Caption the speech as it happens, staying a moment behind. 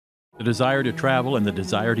The desire to travel and the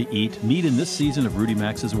desire to eat meet in this season of Rudy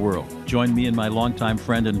Maxa's World. Join me and my longtime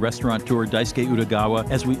friend and restaurateur Daisuke Utagawa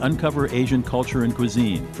as we uncover Asian culture and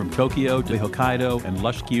cuisine. From Tokyo to Hokkaido and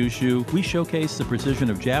lush Kyushu, we showcase the precision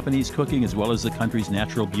of Japanese cooking as well as the country's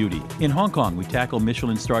natural beauty. In Hong Kong, we tackle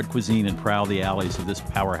Michelin-starred cuisine and prowl the alleys of this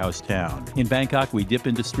powerhouse town. In Bangkok, we dip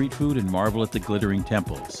into street food and marvel at the glittering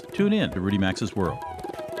temples. Tune in to Rudy Maxa's World.